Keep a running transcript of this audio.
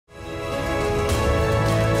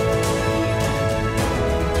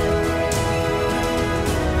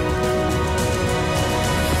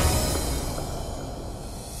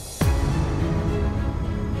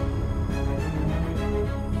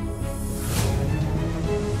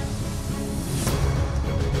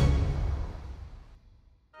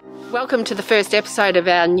Welcome to the first episode of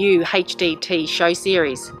our new HDT show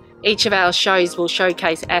series. Each of our shows will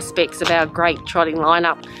showcase aspects of our great trotting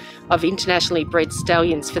lineup of internationally bred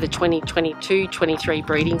stallions for the 2022-23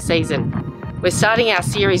 breeding season. We're starting our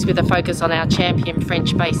series with a focus on our champion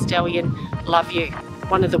French-based stallion, Love You,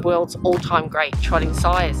 one of the world's all-time great trotting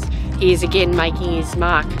sires. He is again making his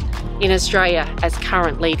mark in Australia as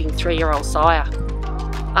current leading 3-year-old sire.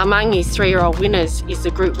 Among his 3-year-old winners is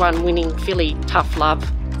the Group 1 winning filly, Tough Love.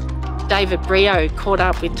 David Brio caught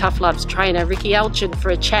up with Tough Love's trainer Rickie Alchin for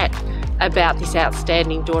a chat about this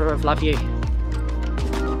outstanding daughter of Love You.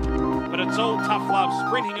 But it's all Tough Love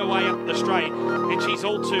sprinting away up the straight, and she's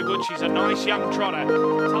all too good. She's a nice young trotter.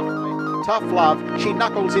 Tough Love, she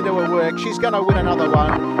knuckles into her work. She's going to win another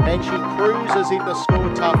one, and she cruises into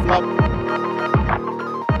score. Tough Love.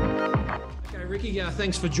 Okay, Rickie,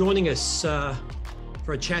 thanks for joining us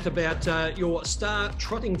for a chat about your star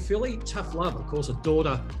trotting filly, Tough Love, of course, a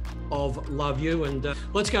daughter of Love You. And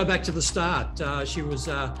let's go back to the start. She was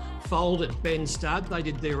foaled at Ben Stud. They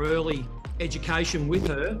did their early education with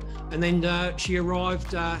her, and then she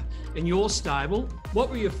arrived in your stable. What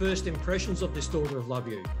were your first impressions of this daughter of Love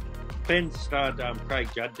You? Ben Stud, Craig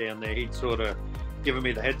Judd down there, he'd sort of given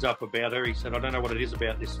me the heads up about her. He said, I don't know what it is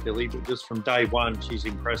about this filly, but just from day one, she's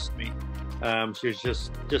impressed me. She's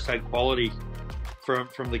just had quality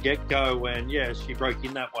from the get-go, and yeah, she broke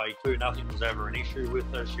in that way too. Nothing was ever an issue with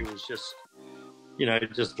her. She was just, you know,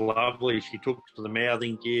 just lovely. She took to the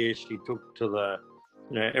mouthing gear. She took to the,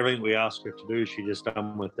 you know, everything we asked her to do, she just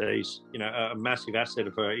done with these. You know, a massive asset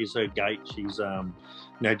of her is her gait. She's, you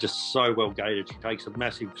know, just so well gaited. She takes a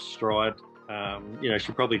massive stride. You know,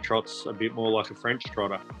 she probably trots a bit more like a French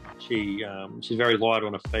trotter. She's very light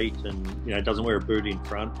on her feet, and you know, doesn't wear a boot in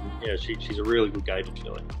front. And, yeah, she's a really good gaited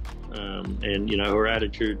filly. And you know, her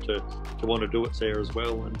attitude to want to do it's there as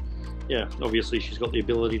well. And yeah, obviously she's got the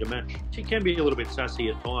ability to match. She can be a little bit sassy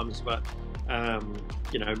at times, but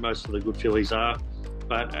you know, most of the good fillies are.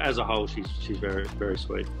 But as a whole, she's very, very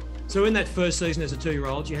sweet. So in that first season as a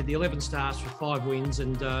 2-year-old, you had the 11 starts for 5 wins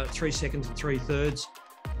and 3 seconds and 3 thirds.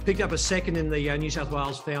 Picked up a second in the New South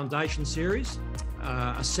Wales Foundation Series,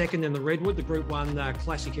 a second in the Redwood, the Group 1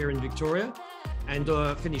 Classic here in Victoria, and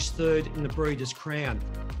finished 3rd in the Breeders' Crown.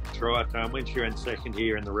 That's right. When she ran second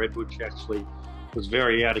here in the Redwood, she actually was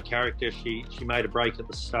very out of character. She made a break at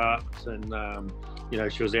the start, and you know,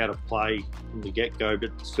 she was out of play from the get-go, but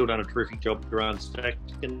still done a terrific job to run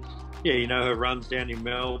second. Yeah, you know, her runs down in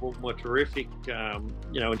Melbourne were terrific. You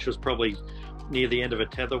know, and she was probably near the end of her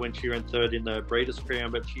tether when she ran 3rd in the Breeders'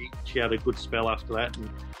 Crown, but she had a good spell after that, and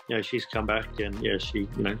you know, she's come back, and yeah, she's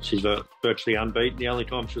virtually unbeaten. The only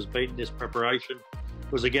time she was beaten this preparation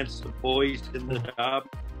was against the boys in the Derby.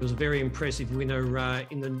 It was a very impressive winner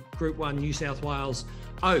in the Group 1 New South Wales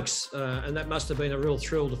Oaks, and that must have been a real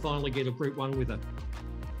thrill to finally get a Group 1 with her.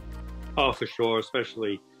 Oh, for sure,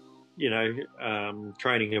 especially, you know,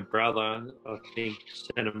 training a brother. I think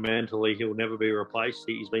sentimentally he'll never be replaced.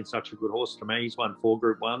 He's been such a good horse to me. He's won 4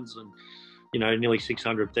 Group 1s and, you know, nearly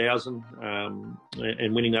 600,000,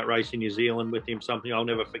 and winning that race in New Zealand with him, something I'll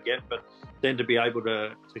never forget. But then to be able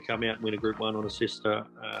to come out and win a Group 1 on a sister,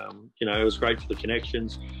 you know, it was great for the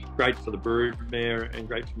connections, great for the brood mare, and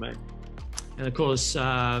great for me. And of course,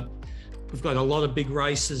 we've got a lot of big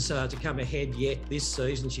races to come ahead yet this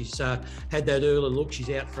season. She's had that early look. She's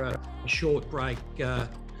out for a short break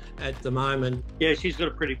at the moment. Yeah, she's got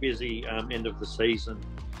a pretty busy end of the season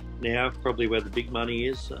now, probably where the big money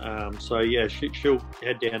is. So yeah, she'll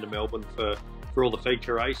head down to Melbourne for all the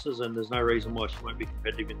feature races, and there's no reason why she won't be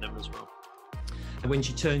competitive in them as well. And when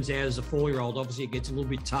she turns out as a 4-year-old, obviously it gets a little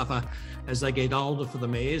bit tougher as they get older for the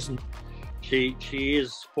mares. And she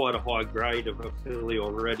is quite a high grade of a filly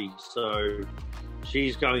already, so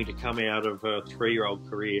she's going to come out of her 3-year-old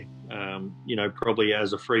career, you know, probably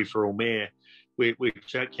as a free-for-all mare,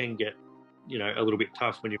 which can get, you know, a little bit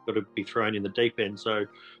tough when you've got to be thrown in the deep end. So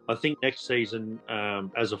I think next season,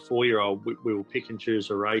 as a 4-year-old, we will pick and choose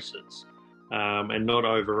her races, and not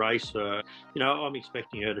over race her. You know, I'm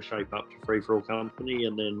expecting her to shape up to free-for-all company,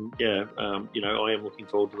 and then, yeah, you know, I am looking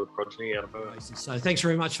forward to the progeny out of her. So thanks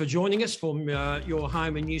very much for joining us from your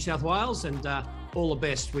home in New South Wales, and all the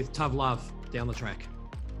best with Tough Love down the track.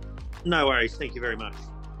 No worries. Thank you very much.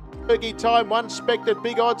 Boogie time, one spected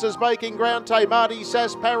big odds is making ground. Marty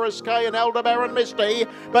Sass, Paris K and Aldebaran Misty,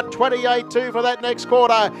 but 28-2 for that next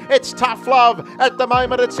quarter. It's Tough Love. At the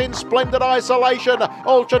moment it's in splendid isolation.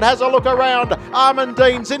 Alchin has a look around.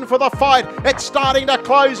 Armandine's in for the fight. It's starting to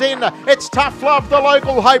close in. It's Tough Love, the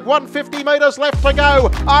local hope. 150 metres left to go.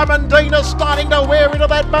 Armandine is starting to wear into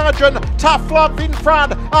that margin. Tough Love in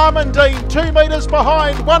front. Armandine 2 metres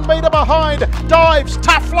behind, 1 metre behind. Dives.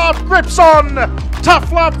 Tough Love grips on.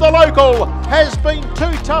 Tough Love, the local, has been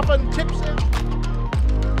too tough and tips out.